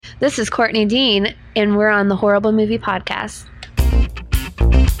This is Courtney Dean, and we're on the Horrible Movie Podcast.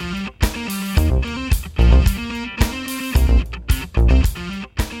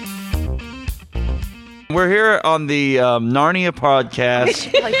 We're here on the Narnia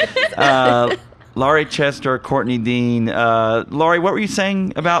podcast. Laurie Chester, Courtney Dean. Laurie, what were you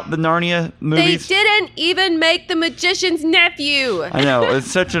saying about the Narnia movies? They didn't even make The Magician's Nephew. I know.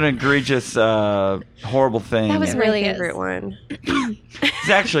 It's such an egregious, horrible thing. That was my really favorite one. It's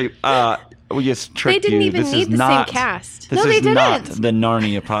actually, we just tricked They didn't you. even This need is the not, same cast. This No, is they didn't. not the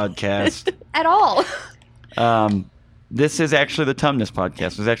Narnia podcast. At all. This is actually the Tumnus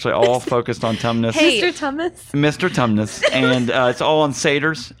podcast. It's actually all focused on Tumnus. Hey. Mr. Thomas? Mr. Tumnus. And it's all on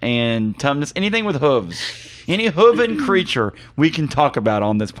satyrs and Tumnus. Anything with hooves. Any hooven creature we can talk about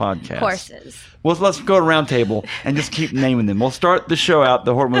on this podcast. Horses. Well, let's go to round table and just keep naming them. We'll start the show out,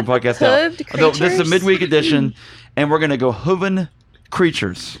 the Horrible Movie Podcast out. Hooved This is a creatures? midweek edition, and we're going to go hooven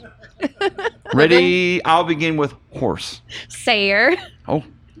creatures. Ready? I'll begin with horse. Sayer. Oh,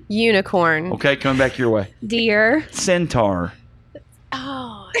 Unicorn. okay, coming back your way. Deer. Centaur.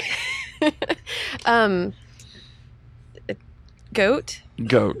 Oh. Goat.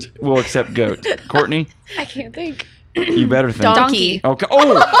 Goat. We'll accept goat. Courtney, I can't think. you better think. Donkey. Okay.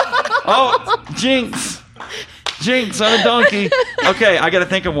 Oh, jinx. Jinx on a donkey. Okay, I got to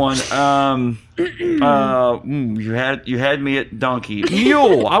think of one. You had me at donkey.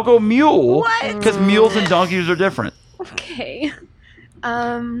 Mule. I'll go mule. What? Because mules and donkeys are different. Okay.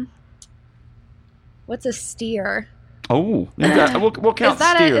 What's a steer? Oh, we'll count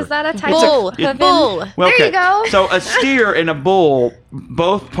steer. Is that a type Bull. of hooven? Bull. Well, There you go. So a steer and a bull,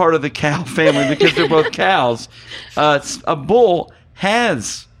 both part of the cow family because they're both cows. A bull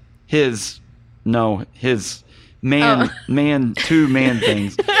has his two man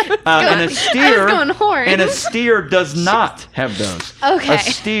things. And a steer going horn. and a steer does not have those. Okay. A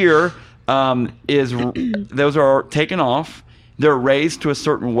steer those are taken off. They're raised to a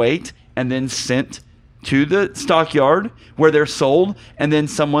certain weight and then sent to the stockyard where they're sold, and then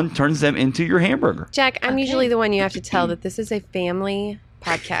someone turns them into your hamburger. Jack, I'm usually the one you have to tell that this is a family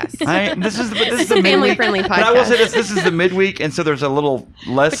podcast. This is the family midweek. friendly But I will say podcast. this is the midweek, and so there's a little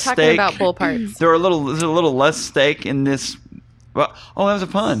less We're steak. talking about bull parts. There's a little less steak in this. Well, that was a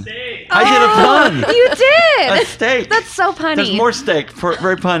pun. I did a pun. You did. A steak. That's so punny. There's more steak.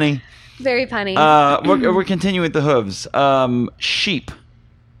 Very punny. Very punny. We're continuing with the hooves. Sheep.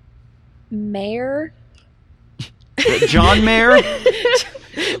 Mare. John Mayer.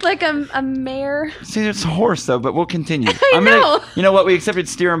 Like a mare. See, it's a horse though, but we'll continue. I know. You know what? We accepted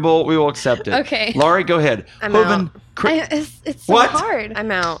steer and bull. We will accept it. Okay. Laurie, go ahead. I'm Hooven. out. It's so What? hard.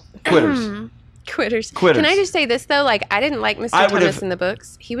 I'm out. Quitters. Quitters. Quitters. Can I just say this though? Like, I didn't like Mr. I would've- Thomas in the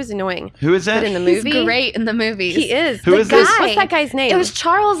books. He was annoying. Who is that? But in the He's movie, great in the movies. he is. Who The is this? guy- What's that guy's name? It was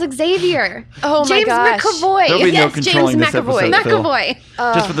Charles Xavier. Oh my James gosh. McAvoy. There'll be no Yes, controlling James this McAvoy. episode, Phil.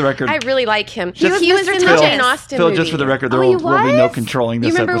 McAvoy. Just for the record. I really like him. He was He was Mr. in the Thomas. Jane Austen Phil, movie. just for the record, there Oh, he will be no was? controlling You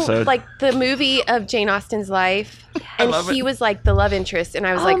this remember, episode. like, the movie of Jane Austen's life? And love he it. was, like, the love interest. And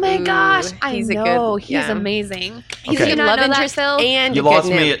I was Oh like, my ooh, gosh. I he's know. a good... He's yeah. amazing. He's Okay. a You good not love know that, interest Phil? and you a lost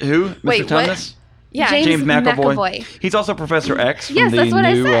good me nymph. at who? Mr. Wait, what? Thomas? Yeah, James McAvoy. McAvoy. He's also Professor X from Yes, the that's what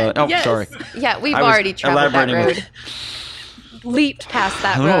I new. said. Oh, Yes. sorry. Yeah, we've I was already traveled that elaborating road. Leaped past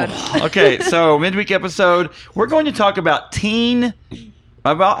that road. Oh. Okay, so midweek episode, we're going to talk about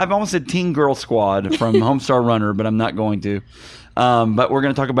I've almost said Teen Girl Squad from Homestar Runner, but I'm not going to. But we're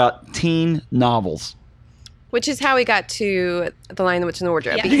going to talk about teen novels. Which is how we got to The Lion, the Witch, and the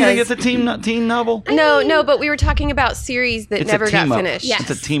Wardrobe. Yeah. Do you think Because it's a teen novel? no, but we were talking about series that It's never a got team up. finished. Yeah. It's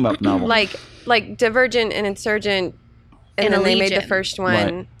a team up novel. Like Divergent and Insurgent, and And then they made the Allegiant. first one,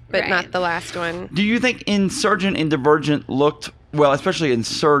 Right. but Right. not the last one. Do you think Insurgent and Divergent especially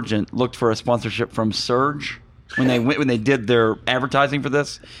Insurgent looked for a sponsorship from Surge when they did their advertising for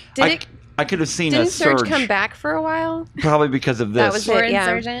this? I could have seen Didn't a Surge Surge come back for a while? probably because of this. That was Or it, yeah.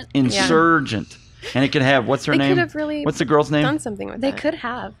 Insurgent. Insurgent. And it could have, what's her They name? could have really What's the girl's name? done something with They that. could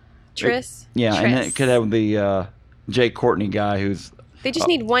have. Triss. Yeah, and Triss. it could have the Jay Courtney guy who's They just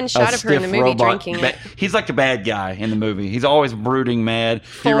need one shot a of her in the stiff movie robot. drinking it. He's like the bad guy in the movie. He's always brooding mad. He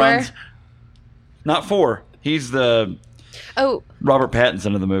Four. runs. Not four. He's the Oh, Robert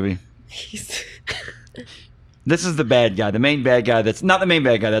Pattinson of the movie. he's... This is the bad guy. The main bad guy. That's not the main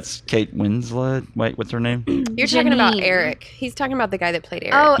bad guy. That's Kate Winslet. Wait, what's her name? You're talking about Janine. Eric. He's talking about the guy that played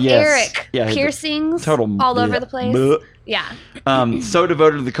Eric. Oh, Yes. Eric. Yeah, he's a Piercings total all over bleh, the place. bleh. Yeah. So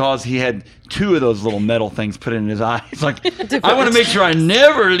devoted to the cause, he had 2 of those little metal things put in his eyes. Like, I want to make sure I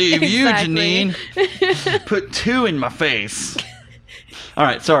never leave you, Exactly. Janine. Put 2 in my face. All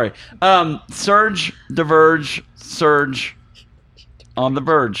right, sorry. Surge, Diverge, Surge. On the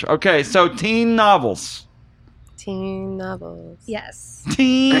verge. Okay, so teen novels. Teen novels. Yes.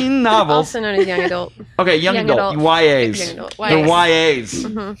 Teen novels. Also known as young adult. Okay, young adult. YAs. Young adult. They're YAs.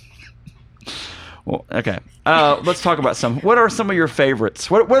 Mhm. Well, okay. Let's talk about some. What are some of your favorites?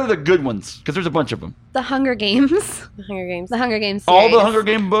 What are the good ones? Because there's a bunch of them. The Hunger Games. The Hunger Games. The Hunger Games All series. the Hunger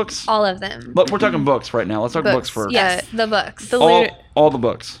Game books? All of them. Look, we're talking books right now. Let's talk books first. Yes, the books. The All the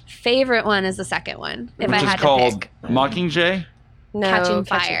books. Favorite one is the second one, if I Which is had called to pick. Mockingjay? No, Catching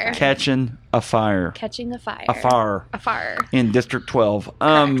Fire. Catching a Fire. Catching a Fire. A Fire. A Fire. In District 12.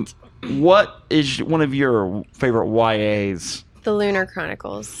 Correct. What is one of your favorite YAs? The Lunar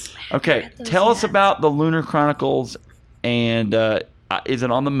Chronicles. Okay, read those tell us yet. about the Lunar Chronicles, and is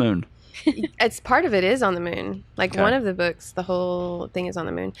it on the moon? It's part of it is on the moon. Like Okay. one of the books, the whole thing is on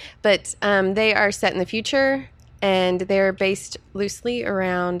the moon. But they are set in the future, and they're based loosely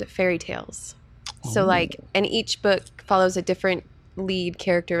around fairy tales. So and each book follows a different lead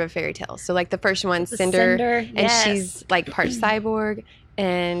character of a fairy tale. So like the first one, Cinder, and yes. she's like part cyborg,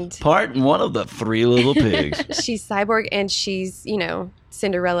 and Part one of the Three Little Pigs. she's cyborg, and she's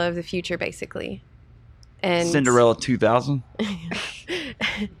Cinderella of the future basically. And Cinderella 2000.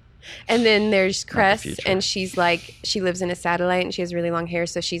 And then there's Cress, future. and she's like, she lives in a satellite, and she has really long hair,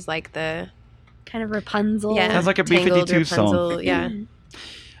 so she's like the Kind of Rapunzel. yeah, Sounds like a tangled B-52 song. Rapunzel, yeah.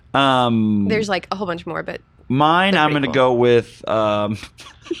 There's like a whole bunch more, but Mine, they're I'm pretty going to go with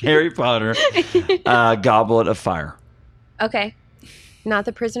Harry Potter, Goblet of Fire. Okay. not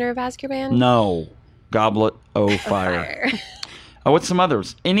the Prisoner of Azkaban. No, Goblet of Fire. Oh, what's some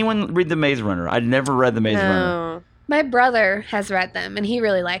others? Anyone read The Maze Runner? I'd never read The Maze Runner. No. My brother has read them, and he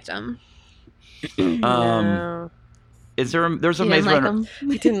really liked them. No. Is there? There's a He Maze didn't like Runner.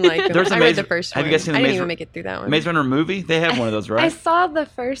 them. I didn't like them. There's a I Maze- read the first have one. you guys seen the I didn't Maze even Run- make it through that one. Maze Runner movie? They have one of those, I right? saw the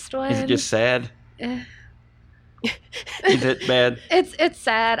first one. Is it just sad? Eh. Is it bad? It's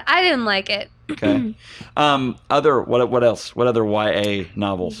sad. I didn't like it. Okay. Other what else? What other YA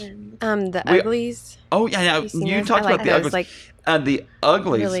novels? The We- Uglies. Oh yeah, You seen you those? talked I like about the those. Uglies. Like The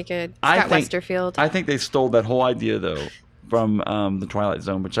Uglies. really good. I Scott think- Westerfield. I think they stole that whole idea though from the Twilight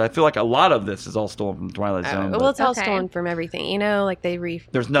Zone, which I feel like a lot of this is all stolen from the Twilight Zone. well, but it's all Okay. stolen from everything. Like they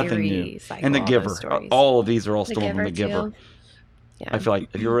there's they nothing new. recycle And The all Giver. those stories. All of these are all The stolen from The Giver, Giver. too. Yeah. I feel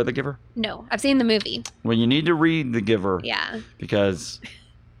like have you ever read The Giver? No, I've seen the movie. Well, you need to read The Giver Yeah. because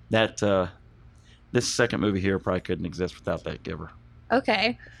that this second movie here probably couldn't exist without that Giver.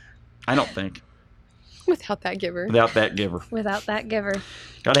 Okay. I don't think Without that giver. without that Giver. Without that giver,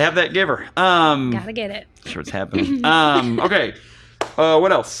 Got to have that Giver. gotta get it. Sure, it's happening. Okay.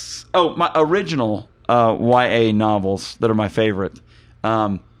 What else? Oh, my original YA novels that are my favorite.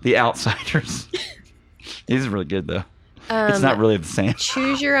 The Outsiders. These are really good though. It's not really the same.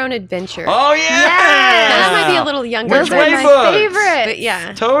 Choose Your Own Adventure. Oh yeah. That might be a little younger. Which Those but- are way my books? favorite. But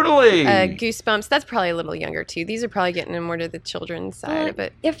yeah. Totally. Goosebumps. That's probably a little younger too. These are probably getting more to the children's side.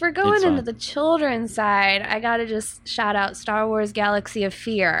 But If we're going It's into fine. the children's side, I gotta just shout out Star Wars: Galaxy of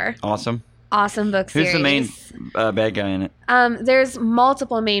Fear. Awesome. Awesome book series. Who's the main bad guy in it? There's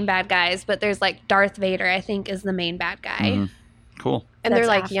multiple main bad guys, but there's like Darth Vader, I think, is the main bad guy. Mhm. Cool. and they're That's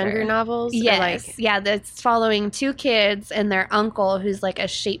like after. younger novels. or Yes. like, Yeah, that's following two kids and their uncle who's like a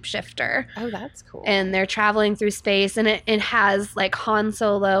shapeshifter. oh, that's cool. And they're traveling through space, and it has like Han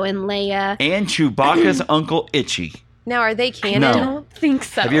Solo and Leia. And Chewbacca's Uncle Itchy. Now, are they canon? No. I don't think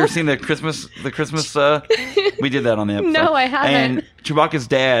so. Have you ever seen the Christmas? We did that on the episode. No, I haven't. And Chewbacca's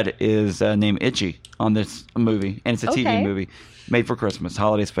dad is named Itchy on this movie, and it's a TV Okay. movie made for Christmas,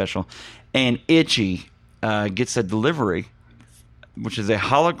 holiday special. And Itchy gets a delivery, which is a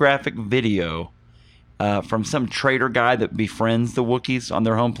holographic video from some trader guy that befriends the Wookiees on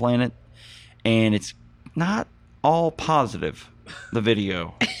their home planet, and it's not all positive. The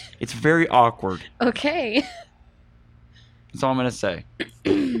video, it's very awkward. Okay. That's all I'm gonna say.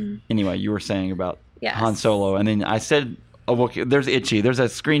 Anyway, you were saying about Yes. Han Solo, and then I said, "Oh, look, there's Itchy. There's a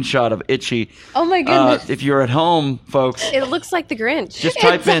screenshot of Itchy. Oh my goodness. If you're at home, folks, It looks like the Grinch. just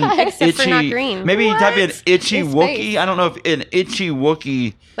type in does. Except Itchy. for not green. Maybe type in What? Itchy His Wookie. face. I don't know if an Itchy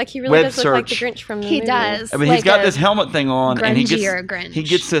Wookie. like he really web does look like the search. Grinch from the He movie. does. I mean, he's Like got a this helmet thing on, and he grungier gets Grinch. he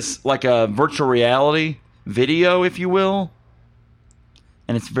gets this like a virtual reality video, if you will,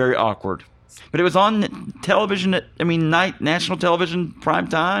 and it's very awkward. But it was on television national television prime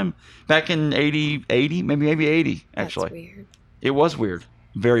time back in 80, maybe 80, actually. That's weird. It was weird.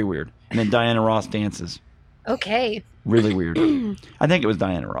 Very weird. And then Diana Ross dances. Okay. Really weird. I think it was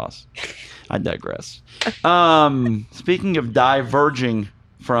Diana Ross. I digress. Speaking of diverging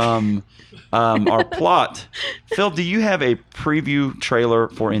from our plot, Phil, do you have a preview trailer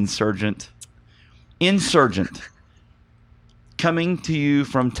for Insurgent? Insurgent. coming to you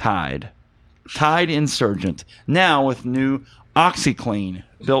from Tide. Tide Insurgent. Now with new OxyClean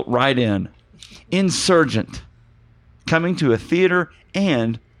built right in. Insurgent. Coming to a theater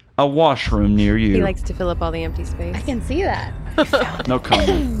and a washroom near you. He likes to fill up all the empty space. I can see that. No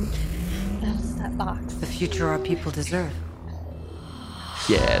comment. That's that box. The future our people deserve.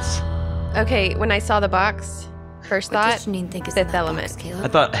 Yes. Okay, when I saw the box, first What thought, does Janine think is Fifth in that Element. box, I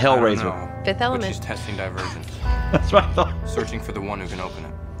Caleb? thought I don't Hellraiser. know, Fifth but Element. she's testing divergence, That's what I thought. searching for the one who can open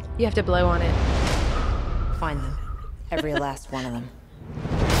it. You have to blow on it. Find them. Every last one of them.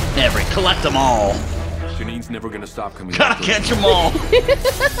 Collect them all. Janine's never gonna stop coming Gotta after catch them all.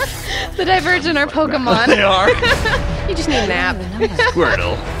 The Divergent are Pokemon. They are. You just need a nap.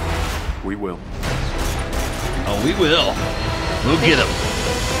 Squirtle. us. We will. Oh, we will. We'll get him.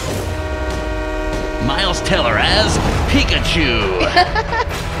 Miles Teller as Pikachu.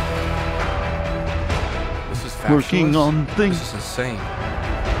 This is Working fabulous. on things. This is insane.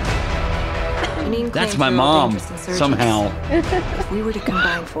 Janine That's claims my we're all mom, dangerous insurgents. somehow. If we were to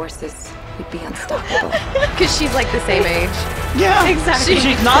combine forces, we'd be unstoppable. Because she's like the same age. Yeah, Exactly.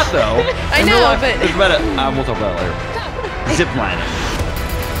 She's not, though. I In know, real life, but- It's about it. We'll talk about it later. Zip lining.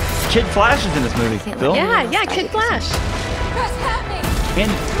 Kid Flash is in this movie, Can't Phil. let Yeah, Kid Flash.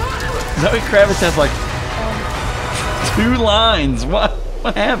 And Zoe Kravitz has like 2 lines.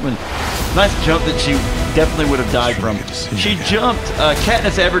 What happened? Nice jump that she definitely would have died from. She jumped.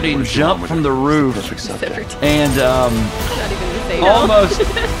 Katniss Everdeen jumped from the roof and Not even the same. almost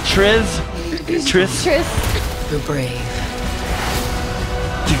Tris. We're brave.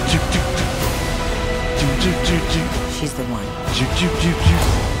 She's the one.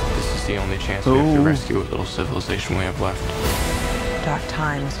 This is the only chance we have to Oh. rescue what little civilization we have left. Dark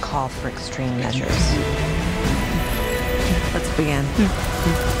times call for extreme measures. Let's begin.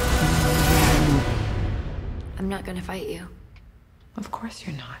 I'm not gonna fight you. Of course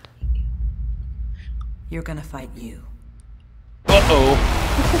you're not. You're gonna fight you. Uh-oh.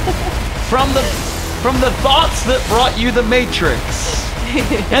 From the thoughts that brought you The Matrix.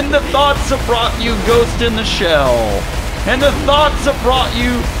 And the thoughts that brought you Ghost in the Shell. And the thoughts that brought you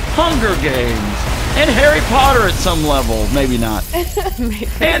Hunger Games. And Harry Potter at some level. Maybe not.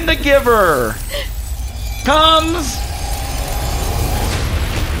 And The Giver. Comes...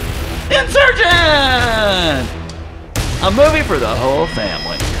 Insurgent! A movie for the whole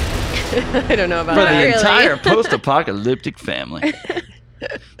family. I don't know about For that. the really. entire post-apocalyptic family.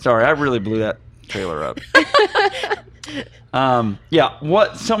 Sorry, I really blew that trailer up.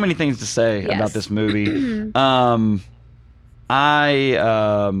 Yeah, so many things to say Yes. about this movie.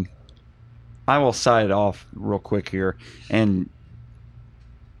 I will side it off real quick here, and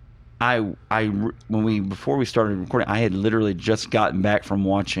before we started recording, I had literally just gotten back from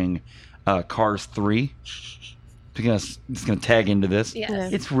watching Cars 3. Because it's going to tag into this.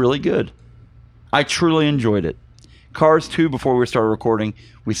 Yes. It's really good. I truly enjoyed it. Cars 2, before we started recording,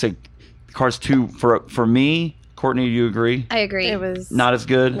 we said Cars 2, for me, Courtney, do you agree? I agree. It was Not as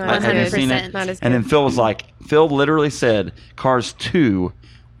good. Not I as hadn't good. seen it. Not as And then good. Phil was like, Phil literally said, Cars 2,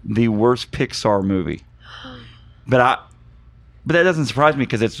 the worst Pixar movie. But that doesn't surprise me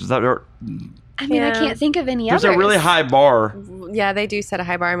because it's I mean, I Yeah. can't think of any there's others. a really high bar. Yeah, they do set a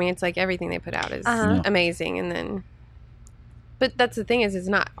high bar. I mean, it's like everything they put out is Uh-huh. amazing, and then, but that's the thing is, it's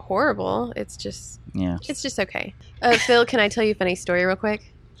not horrible. It's just Yeah. okay. Phil, can I tell you a funny story real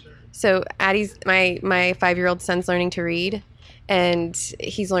quick? So Addie's my 5-year-old son's learning to read, and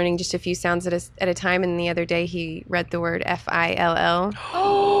he's learning just a few sounds at a time. And the other day he read the word FILL,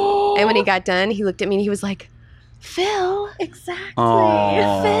 Oh, and when he got done, he looked at me and he was like, "Phil, exactly.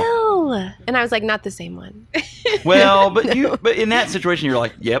 Aw. Phil," and I was like, "Not the same one." Well, but in that situation, you're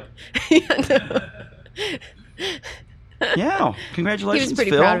like, yep. Yeah, no. Yeah. He Congratulations, was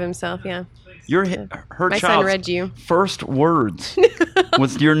pretty Phil. proud of himself. Yeah. Her My son child's read you. first words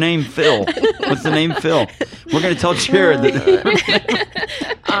was your name, Phil. What's the name, Phil? We're going to tell Jared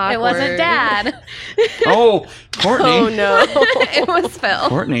that. It wasn't Dad. Oh, Courtney. Oh no. It was Phil.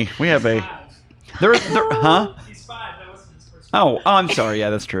 Courtney, we have a. Huh? He's 5. That wasn't his first. Oh, I'm sorry. Yeah,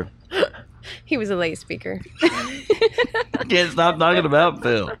 that's true. He was a late speaker. I can't stop talking about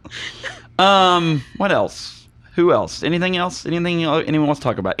Phil. What else? Who else? Anything else? Anything anyone wants to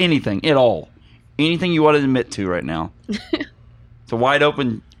talk about? Anything at all? Anything you want to admit to right now? It's a wide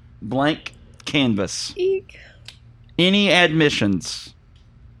open, blank canvas. Eek. Any admissions?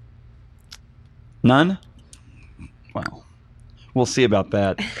 None? Well, we'll see about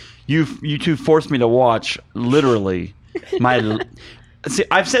that. You two forced me to watch literally my See,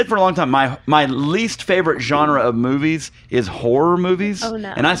 I've said for a long time, my least favorite genre of movies is horror movies. Oh, no.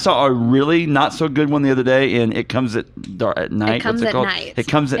 And I saw a really not so good one the other day, and It Comes at Night. It comes What's it at called? night. It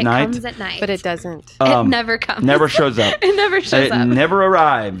Comes at Night. It comes at night. But it doesn't. It never comes. Never shows up. It never shows It up. never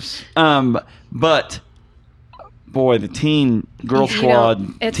arrives. But boy, the Teen Girl You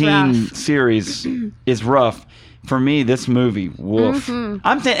Squad it's teen rough. series is rough. For me, this movie, woof. I'm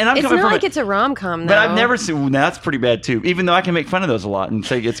saying, and I'm It's coming not from like it, it's a rom-com, though. but I've never seen. Well, now that's pretty bad too. Even though I can make fun of those a lot and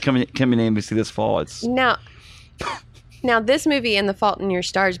say it's coming to NBC this fall. It's Now, this movie and The Fault in Your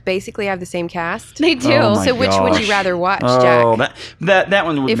Stars basically have the same cast. They do. Oh my So which would gosh. you rather watch, Oh, Jack? that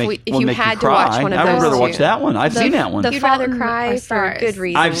one would If make we- if would you make had you to cry. watch one of I would those rather two. watch that one. I've seen that one. the You'd rather Fault in cry Our for Stars. good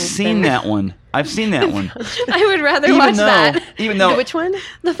reasons. I've seen that one. I've seen that one. I would rather watch that. Even though, Which one?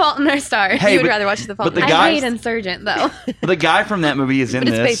 The Fault in Our Stars. Hey, You would but- rather watch The Fault but the in I Your guy- hate Insurgent though. the guy from that movie is in But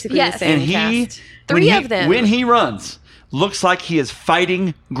it's this, basically Yes. the same and he cast. when Three he- of them. when he runs, looks like he is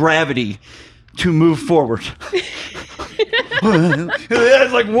fighting gravity to move forward.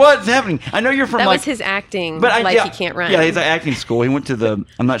 It's like, what's happening? I know you're from That like was his acting, but he can't run. Yeah, he's at acting school. He went to the,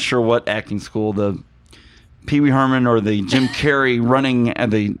 I'm not sure what acting school, the Pee Wee Herman or the Jim Carrey running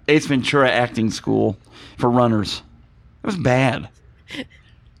at the Ace Ventura acting school for runners. It was bad.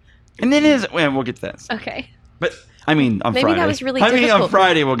 And then well, we'll get to that. Okay. But I mean, on Maybe Friday. that was really on difficult.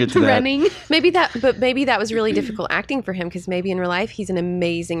 Friday we'll get to that. Running. Maybe that was really difficult acting for him because maybe in real life he's an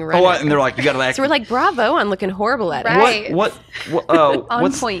amazing runner. Oh, and they're like, you got to act. so we're like, bravo on looking horrible at it. Right. what? On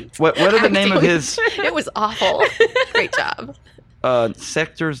what's, point. What are the name of his It was awful. Great job.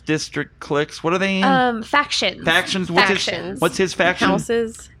 sectors, district, cliques? What are they in? Factions. Factions. Factions. What's his faction?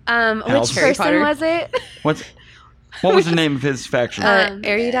 Houses. Which House. Harry person Potter. was it? What was the name of his faction?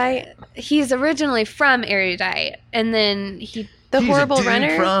 Erudite. He's originally from Erudite, and then he. The He's a horrible dude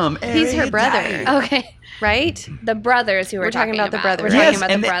runner. from He's her brother, Erudite. Okay. right? The brothers who we're talking about the brother, We're right? talking Yes,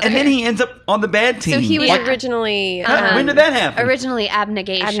 about and the brother. then he ends up on the bad team. So he was Yeah. originally when did that happen? Originally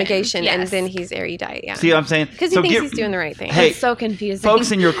abnegation. abnegation, and Yes. then he's erudite. Yeah, See what I'm saying? because he So thinks get- he's doing the right thing. Hey, It's so confusing.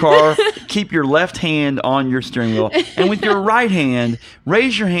 folks in your car, keep your left hand on your steering wheel, and with your right hand,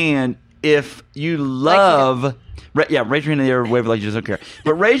 raise your hand if you love. Raise your hand in the air, wave it like you just don't care.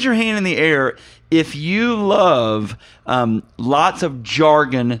 But raise your hand in the air if you love lots of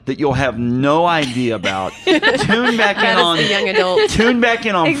jargon that you'll have no idea about. Tune back in That on is the young adult. Tune back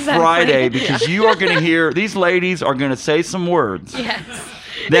in on Exactly. Friday because you are going to hear these ladies are going to say some words Yes.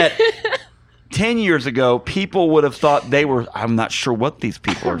 that 10 years ago people would have thought they were. I'm not sure what these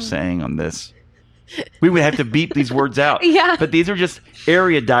people are saying on this. We would have to beep these words out. Yeah. But these are just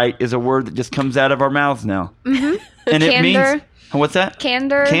erudite is a word that just comes out of our mouths now. Mm-hmm. And it means Candor. what's that?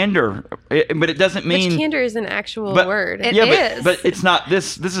 Candor. Candor. But it doesn't mean Which candor is an actual but- word. It yeah, is. but it's not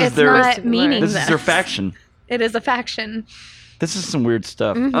this is It's their not meaning this is their faction. It is a faction. This is some weird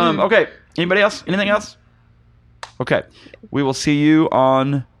stuff. Mm-hmm. Okay. Anybody else? Anything else? Okay. We will see you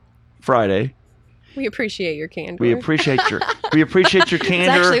on Friday. We appreciate your candor. We appreciate your candor It's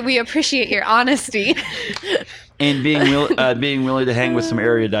actually, we appreciate your honesty. and being willing to hang with some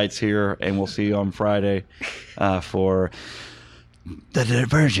erudites here. And we'll see you on Friday for the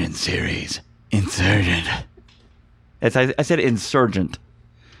Divergent series, Insurgent. I said Insurgent.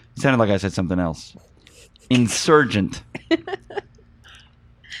 It sounded like I said something else. Insurgent.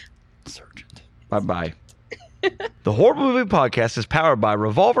 Insurgent. Bye-bye. The Horrible Movie Podcast is powered by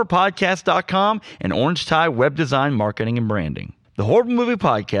RevolverPodcast.com and Orange Tie Web Design Marketing and Branding. The Horrible Movie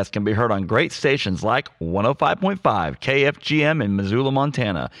Podcast can be heard on great stations like 105.5 KFGM in Missoula,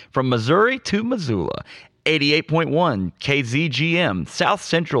 Montana, from Missouri to Missoula, 88.1 KZGM, South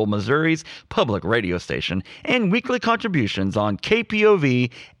Central Missouri's public radio station, and weekly contributions on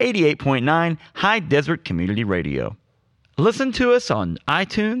KPOV 88.9 High Desert Community Radio. Listen to us on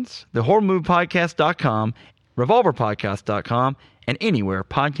iTunes, thehorrormoviepodcast.com, revolverpodcast.com, and anywhere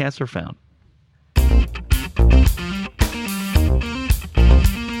podcasts are found.